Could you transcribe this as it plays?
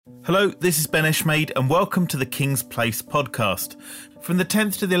Hello, this is Ben Eshmaid and welcome to the King's Place podcast. From the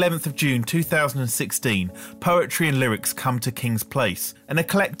 10th to the 11th of June 2016, Poetry and Lyrics come to King's Place, an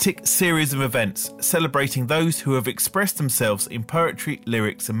eclectic series of events celebrating those who have expressed themselves in poetry,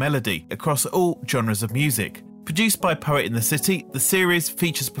 lyrics and melody across all genres of music. Produced by Poet in the City, the series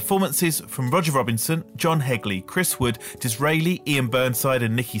features performances from Roger Robinson, John Hegley, Chris Wood, Disraeli, Ian Burnside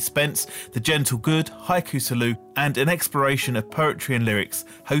and Nikki Spence, The Gentle Good, Haiku Salute, and an exploration of poetry and lyrics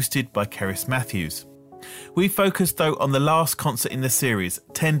hosted by Cerys Matthews. We focused though on the last concert in the series,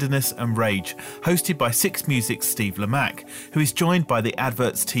 Tenderness and Rage, hosted by Six Music's Steve Lamacq, who is joined by the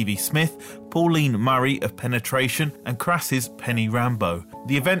Adverts TV Smith, Pauline Murray of Penetration and Crass's Penny Rimbaud.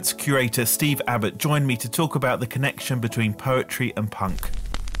 The event's curator Steve Abbott joined me to talk about the connection between poetry and punk.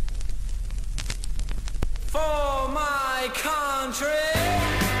 For my country.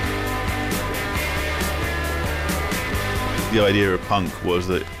 The idea of punk was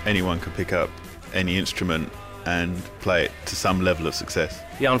that anyone could pick up any instrument and play it to some level of success.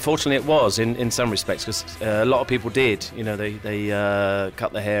 Yeah, unfortunately it was in some respects, because a lot of people did. You know, they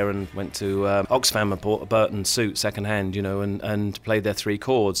cut their hair and went to Oxfam and bought a Burton suit second hand, you know, and played their three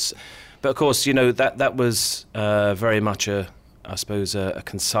chords. But of course, you know, that was very much a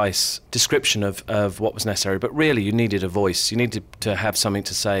concise description of what was necessary. But really, you needed a voice. You needed to have something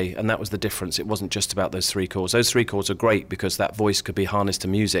to say, and that was the difference. It wasn't just about those three chords. Those three chords are great because that voice could be harnessed to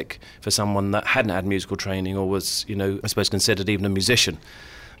music for someone that hadn't had musical training or was, you know, I suppose considered even a musician.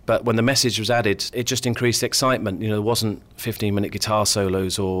 But when the message was added, it just increased excitement. You know, there wasn't 15-minute guitar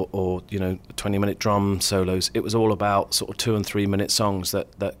solos or you know, 20-minute drum solos. It was all about sort of 2 and 3 minute songs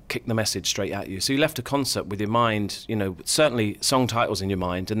that kicked the message straight at you. So you left a concert with your mind, you know, certainly song titles in your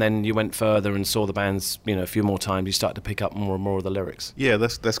mind, and then you went further and saw the bands, you know, a few more times. You started to pick up more and more of the lyrics. Yeah,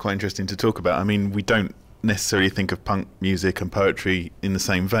 that's quite interesting to talk about. I mean, we don't necessarily think of punk music and poetry in the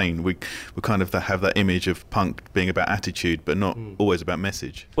same vein. We kind of have that image of punk being about attitude, but not always about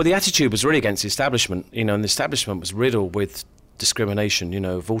message. Well, the attitude was really against the establishment, you know, and the establishment was riddled with discrimination, you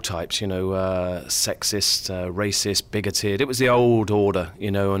know, of all types, you know, sexist, racist, bigoted. It was the old order, you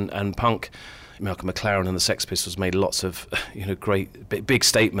know, and punk, Malcolm McLaren and the Sex Pistols made lots of, you know, great big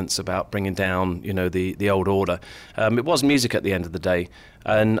statements about bringing down, you know, the old order. It was music at the end of the day,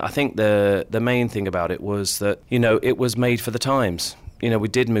 and I think the main thing about it was that, you know, it was made for the times. You know, we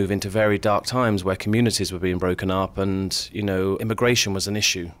did move into very dark times where communities were being broken up and, you know, immigration was an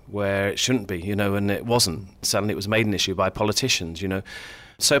issue where it shouldn't be, you know, and it wasn't. Suddenly it was made an issue by politicians, you know.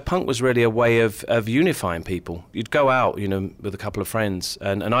 So punk was really a way of unifying people. You'd go out, you know, with a couple of friends,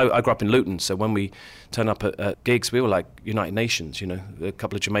 and I grew up in Luton, so when we turned up at gigs, we were like United Nations, you know, a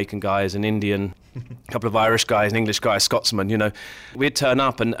couple of Jamaican guys, an Indian, a couple of Irish guys, an English guy, a Scotsman, you know. We'd turn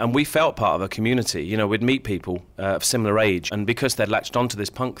up and we felt part of a community, you know, we'd meet people of similar age, and because they'd latched onto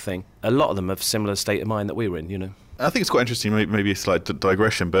this punk thing, a lot of them have similar state of mind that we were in, you know. I think it's quite interesting, maybe a slight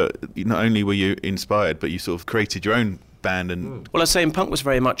digression, but not only were you inspired, but you sort of created your own band. And well, I was saying punk was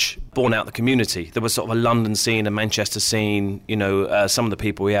very much born out of the community. There was sort of a London scene, a Manchester scene, you know, some of the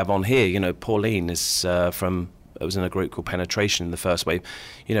people we have on here, you know, Pauline is was in a group called Penetration in the first wave.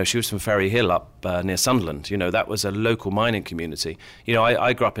 You know, she was from Ferry Hill up near Sunderland. You know, that was a local mining community. You know,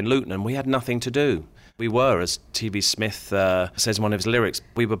 I grew up in Luton and we had nothing to do. We were, as TV Smith says in one of his lyrics,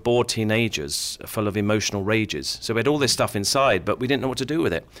 we were bored teenagers full of emotional rages. So we had all this stuff inside, but we didn't know what to do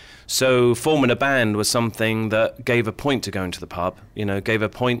with it. So forming a band was something that gave a point to going to the pub, you know, gave a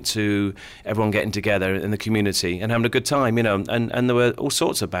point to everyone getting together in the community and having a good time, you know. And there were all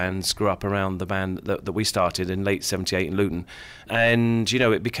sorts of bands grew up around the band that we started in late 78 in Luton. And, you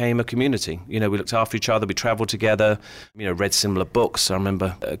know, it became a community. You know, we looked after each other, we travelled together, you know, read similar books. I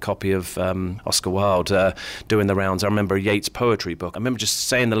remember a copy of Oscar Wilde doing the rounds. I remember a Yeats poetry book. I remember just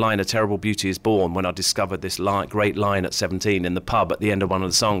saying the line, "A terrible beauty is born," when I discovered this great line at 17 in the pub at the end of one of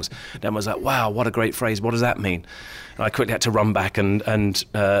the songs. Then I was like, wow, what a great phrase. What does that mean? And I quickly had to run back and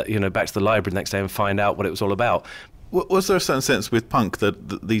you know, back to the library the next day and find out what it was all about. Was there a certain sense with punk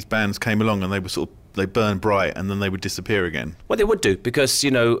that these bands came along and they were they burned bright and then they would disappear again? Well, they would do, because, you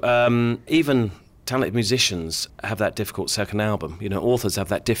know, even talented musicians have that difficult second album. You know, authors have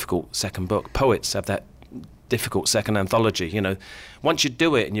that difficult second book. Poets have that difficult second anthology. You know, once you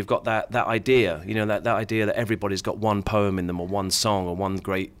do it and you've got that idea, you know, that idea that everybody's got one poem in them or one song or one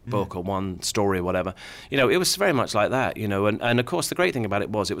great book or one story or whatever, you know, it was very much like that, you know. And of course the great thing about it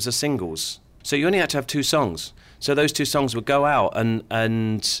was a singles, so you only had to have 2 songs. So those 2 songs would go out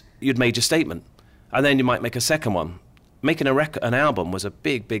and you'd made your statement, and then you might make a second one. Making an album was a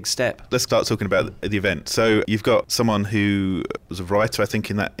big step. Let's start talking about the event. So you've got someone who was a writer, I think,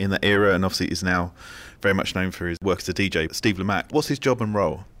 in that era, and obviously is now very much known for his work as a DJ, Steve Lamacq. What's his job and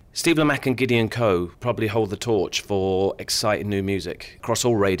role? Steve Lamacq and Gideon Coe probably hold the torch for exciting new music across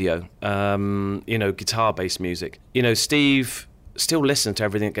all radio, guitar-based music. Steve still listens to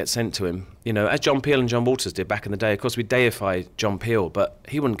everything that gets sent to him, as John Peel and John Walters did back in the day. Of course, we deify John Peel, but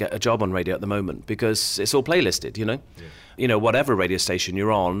he wouldn't get a job on radio at the moment because it's all playlisted, whatever radio station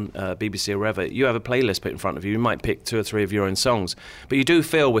you're on, BBC or wherever, you have a playlist put in front of you. You might pick 2 or 3 of your own songs, but you do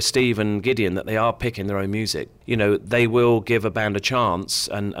feel with Steve and Gideon that they are picking their own music. They will give a band a chance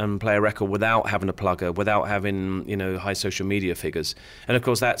and play a record without having a plugger, without having, high social media figures. And of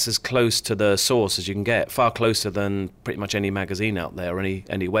course, that's as close to the source as you can get, far closer than pretty much any magazine out there or any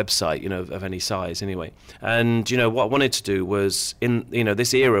website, of any size anyway. And, what I wanted to do was,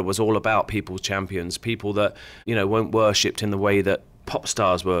 this era was all about people's champions, people that, weren't worshipped in the way that pop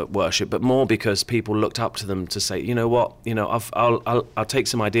stars were worshipped, but more because people looked up to them to say, I'll take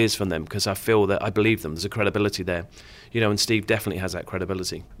some ideas from them because I feel that I believe them. There's a credibility there, and Steve definitely has that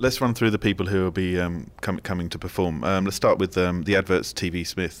credibility. Let's run through the people who will be coming to perform. Let's start with the Adverts TV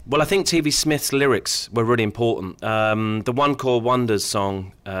Smith. Well, I think TV Smith's lyrics were really important. The One Chord Wonders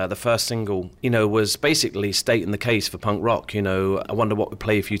song, the first single, was basically stating the case for punk rock. I wonder what we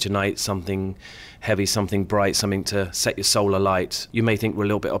play for you tonight, something heavy, something bright, something to set your soul alight. You may think we're a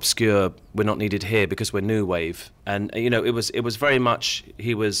little bit obscure, we're not needed here because we're new wave. And it was very much,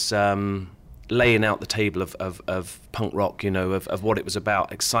 he was laying out the table of punk rock, of what it was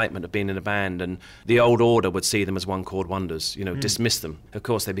about, excitement of being in a band. And the old order would see them as one chord wonders, dismiss them. Of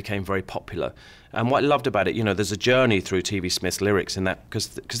course, they became very popular. And what I loved about it, there's a journey through TV Smith's lyrics in that, because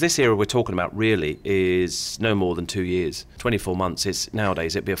this era we're talking about really is no more than 2 years. 24 months is,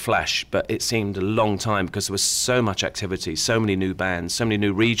 nowadays, it'd be a flash, but it seemed a long time because there was so much activity, so many new bands, so many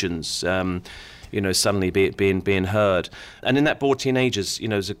new regions, suddenly being heard. And in that Bored Teenagers,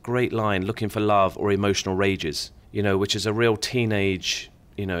 there's a great line, looking for love or emotional rages, which is a real teenage,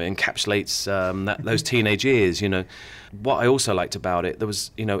 encapsulates those teenage years, What I also liked about it, there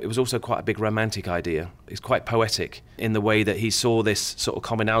was, it was also quite a big romantic idea. It's quite poetic in the way that he saw this sort of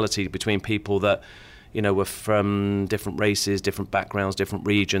commonality between people that, were from different races, different backgrounds, different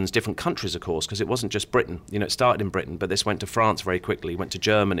regions, different countries, of course, because it wasn't just Britain. It started in Britain, but this went to France very quickly, went to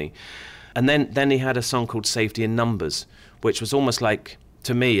Germany. And then he had a song called Safety in Numbers, which was almost like,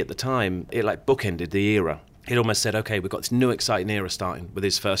 to me at the time, it like bookended the era. He'd almost said, okay, we've got this new exciting era starting with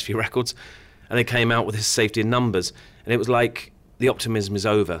his first few records. And they came out with his Safety in Numbers. And it was like the optimism is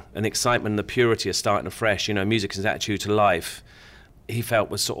over and the excitement and the purity are starting afresh. Music is an attitude to life. He felt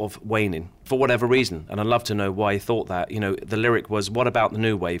was sort of waning for whatever reason. And I'd love to know why he thought that. The lyric was, what about the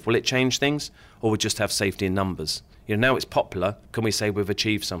new wave? Will it change things? Or we just have safety in numbers? Now it's popular. Can we say we've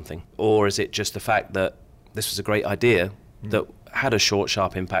achieved something? Or is it just the fact that this was a great idea that had a short,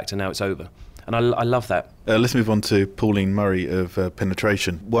 sharp impact and now it's over? And I love that. Let's move on to Pauline Murray of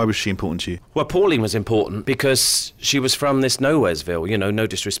Penetration. Why was she important to you? Well, Pauline was important because she was from this Nowheresville, no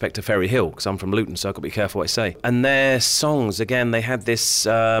disrespect to Ferry Hill, because I'm from Luton, so I've got to be careful what I say. And their songs, again, they had this,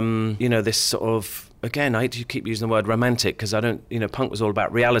 this sort of, again, I hate to keep using the word romantic because I don't, punk was all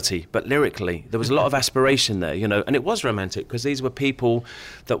about reality, but lyrically, there was a lot of aspiration there, and it was romantic because these were people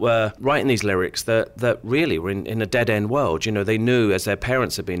that were writing these lyrics that really were in a dead-end world. They knew, as their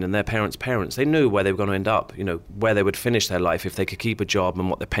parents had been and their parents' parents, they knew where they were going to end up, where they would finish their life if they could keep a job and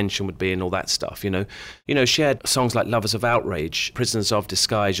what their pension would be and all that stuff, She had songs like Lovers of Outrage, Prisoners of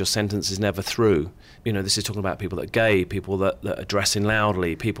Disguise, Your Sentence is Never Through. This is talking about people that are gay, people that are dressing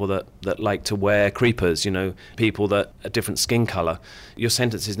loudly, people that like to wear creepers, people that are different skin colour. Your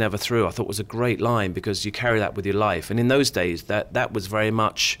sentence is never through, I thought was a great line because you carry that with your life. And in those days, that was very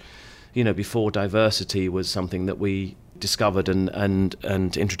much, before diversity was something that we discovered and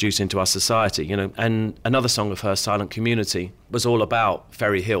introduced into our society, And another song of hers, Silent Community, was all about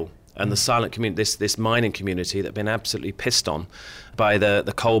Ferry Hill. And the silent community, this mining community that had been absolutely pissed on by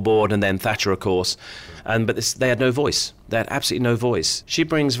the coal board and then Thatcher, of course. But they had no voice. They had absolutely no voice. She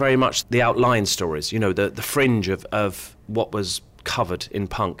brings very much the outline stories, the fringe of what was covered in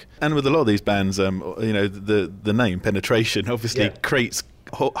punk. And with a lot of these bands, the name Penetration obviously creates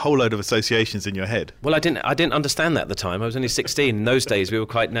whole load of associations in your head. Well, I didn't understand that at the time. I was only 16. In those days, we were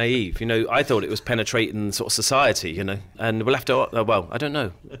quite naive. I thought it was penetrating sort of society, And we'll have to, I don't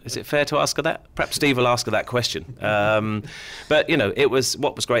know. Is it fair to ask her that? Perhaps Steve will ask her that question. But, it was,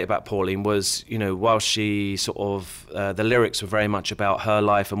 what was great about Pauline was, while she sort of, the lyrics were very much about her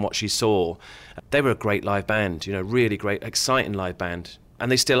life and what she saw, they were a great live band, really great, exciting live band.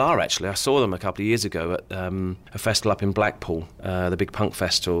 And they still are, actually. I saw them a couple of years ago at a festival up in Blackpool, the big punk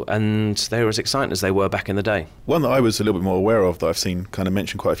festival, and they were as exciting as they were back in the day. One that I was a little bit more aware of, that I've seen kind of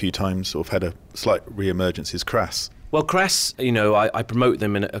mentioned quite a few times, sort of had a slight re-emergence, is Crass. Well, Crass, I promote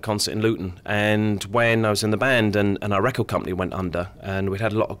them in a concert in Luton, and when I was in the band and our record company went under, and we'd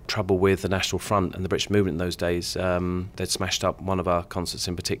had a lot of trouble with the National Front and the British movement in those days. They'd smashed up one of our concerts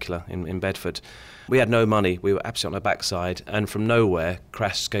in particular in Bedford. We had no money, we were absolutely on our backside, and from nowhere,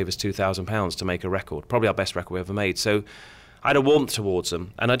 Crass gave us £2,000 to make a record, probably our best record we ever made. So I had a warmth towards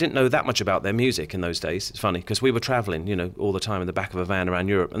them, and I didn't know that much about their music in those days. It's funny, because we were travelling, all the time in the back of a van around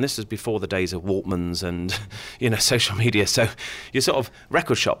Europe, and this was before the days of Walkmans and, social media. So your sort of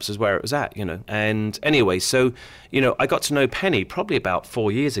record shops is where it was at, And anyway, so, I got to know Penny probably about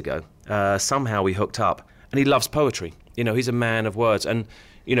 4 years ago. Somehow we hooked up, and he loves poetry. He's a man of words, and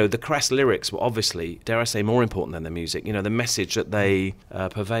the Crass lyrics were obviously, dare I say, more important than the music. The message that they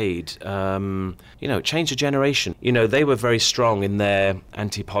pervade, it changed a generation. They were very strong in their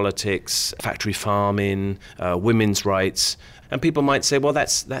anti-politics, factory farming, women's rights. And people might say, well,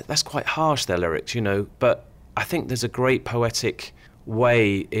 that's quite harsh, their lyrics, But I think there's a great poetic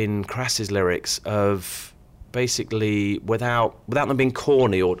way in Crass's lyrics of basically, without them being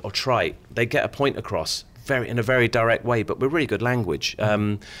corny or trite, they get a point across. In a very direct way, but with really good language.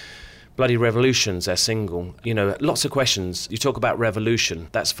 Bloody Revolution's their single. Lots of questions. You talk about revolution,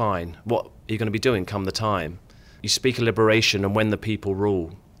 that's fine. What are you going to be doing come the time? You speak of liberation and when the people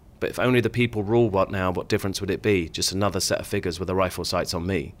rule. But if only the people rule, what difference would it be? Just another set of figures with a rifle sights on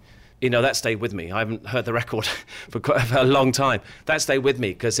me. That stayed with me. I haven't heard the record for quite a long time. That stayed with me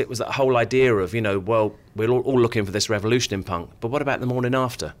because it was that whole idea of, we're all looking for this revolution in punk, but what about the morning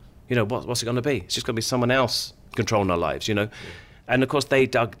after? What's it going to be? It's just going to be someone else controlling our lives, Yeah. And, of course, they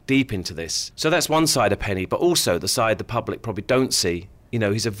dug deep into this. So that's one side of Penny, but also the side the public probably don't see.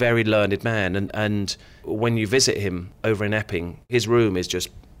 He's a very learned man, and when you visit him over in Epping, his room is just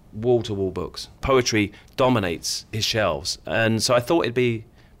wall-to-wall books. Poetry dominates his shelves, and so I thought it'd be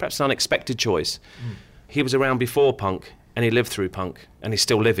perhaps an unexpected choice. He was around before punk, and he lived through punk, and he's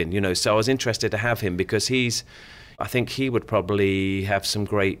still living, So I was interested to have him because I think he would probably have some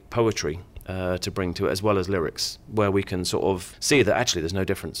great poetry to bring to it, as well as lyrics, where we can sort of see that actually there's no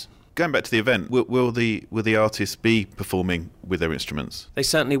difference. Going back to the event, will the artists be performing with their instruments? They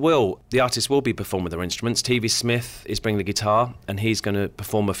certainly will. The artists will be performing with their instruments. TV Smith is bringing the guitar, and he's going to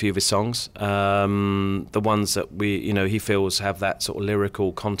perform a few of his songs. The ones that he feels have that sort of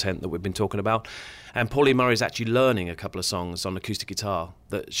lyrical content that we've been talking about. And Pauline Murray is actually learning a couple of songs on acoustic guitar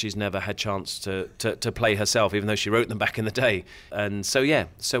that she's never had chance to play herself, even though she wrote them back in the day. And so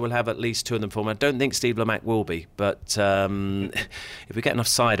we'll have at least two of them perform. I don't think Steve Lamacq will be, but if we get enough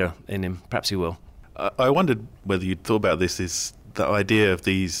cider in him, perhaps he will. I wondered whether you'd thought about this, is the idea of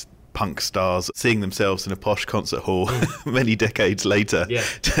these punk stars seeing themselves in a posh concert hall many decades later,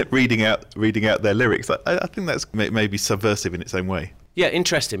 reading out their lyrics. I think that's maybe subversive in its own way. Yeah,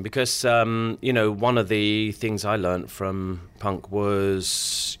 interesting, because, one of the things I learned from punk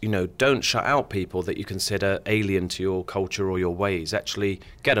was, don't shut out people that you consider alien to your culture or your ways. Actually,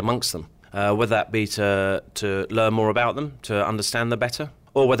 get amongst them, whether that be to learn more about them, to understand them better,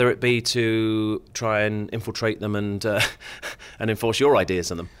 or whether it be to try and infiltrate them and enforce your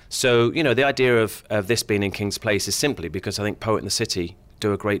ideas on them. So, the idea of this being in King's Place is simply because I think Poet in the City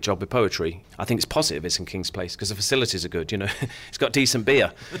do a great job with poetry. I think it's positive it's in King's Place because the facilities are good, It's got decent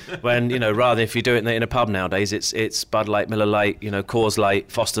beer. When, rather than if you do it in a pub nowadays, it's Bud Light, Miller Light, Coors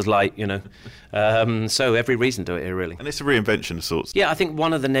Light, Foster's Light, So every reason to do it here, really. And it's a reinvention of sorts. Yeah, I think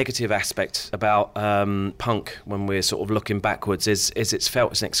one of the negative aspects about punk when we're sort of looking backwards is it's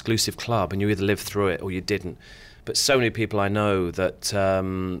felt as an exclusive club and you either lived through it or you didn't. But so many people I know that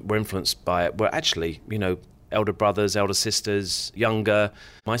were influenced by it were actually, elder brothers, elder sisters, younger.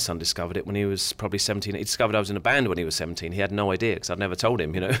 My son discovered it when he was probably 17. He discovered I was in a band when he was 17. He had no idea because I'd never told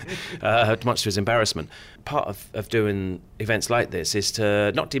him, much to his embarrassment. Part of doing events like this is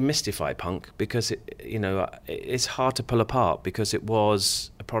to not demystify punk because, it's hard to pull apart because it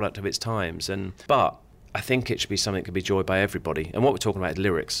was a product of its times. But I think it should be something that can be enjoyed by everybody. And what we're talking about is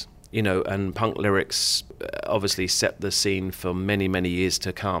lyrics. And punk lyrics obviously set the scene for many, many years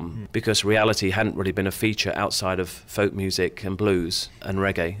to come because reality hadn't really been a feature outside of folk music and blues and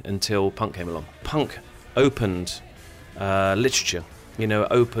reggae until punk came along. Punk opened literature,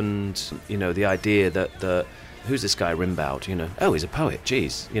 opened, the idea that who's this guy Rimbaud, oh, he's a poet,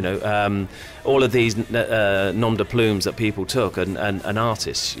 geez, all of these nom de plumes that people took and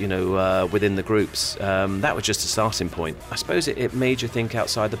artists, within the groups, that was just a starting point. I suppose it made you think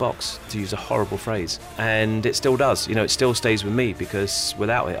outside the box, to use a horrible phrase, and it still does, it still stays with me because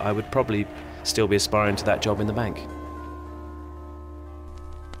without it I would probably still be aspiring to that job in the bank.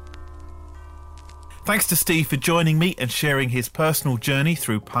 Thanks to Steve for joining me and sharing his personal journey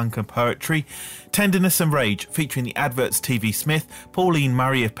through punk and poetry. Tenderness and Rage, featuring the Adverts TV Smith, Pauline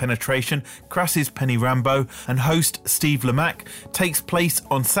Murray of Penetration, Crass's Penny Rimbaud and host Steve Lamacq, takes place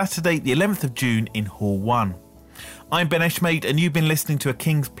on Saturday the 11th of June in Hall 1. I'm Ben Eshmaid and you've been listening to a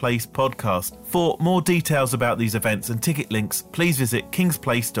King's Place podcast. For more details about these events and ticket links, please visit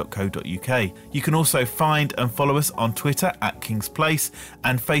kingsplace.co.uk. You can also find and follow us on Twitter @Kings Place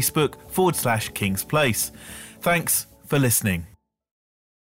and Facebook /Kings Place. Thanks for listening.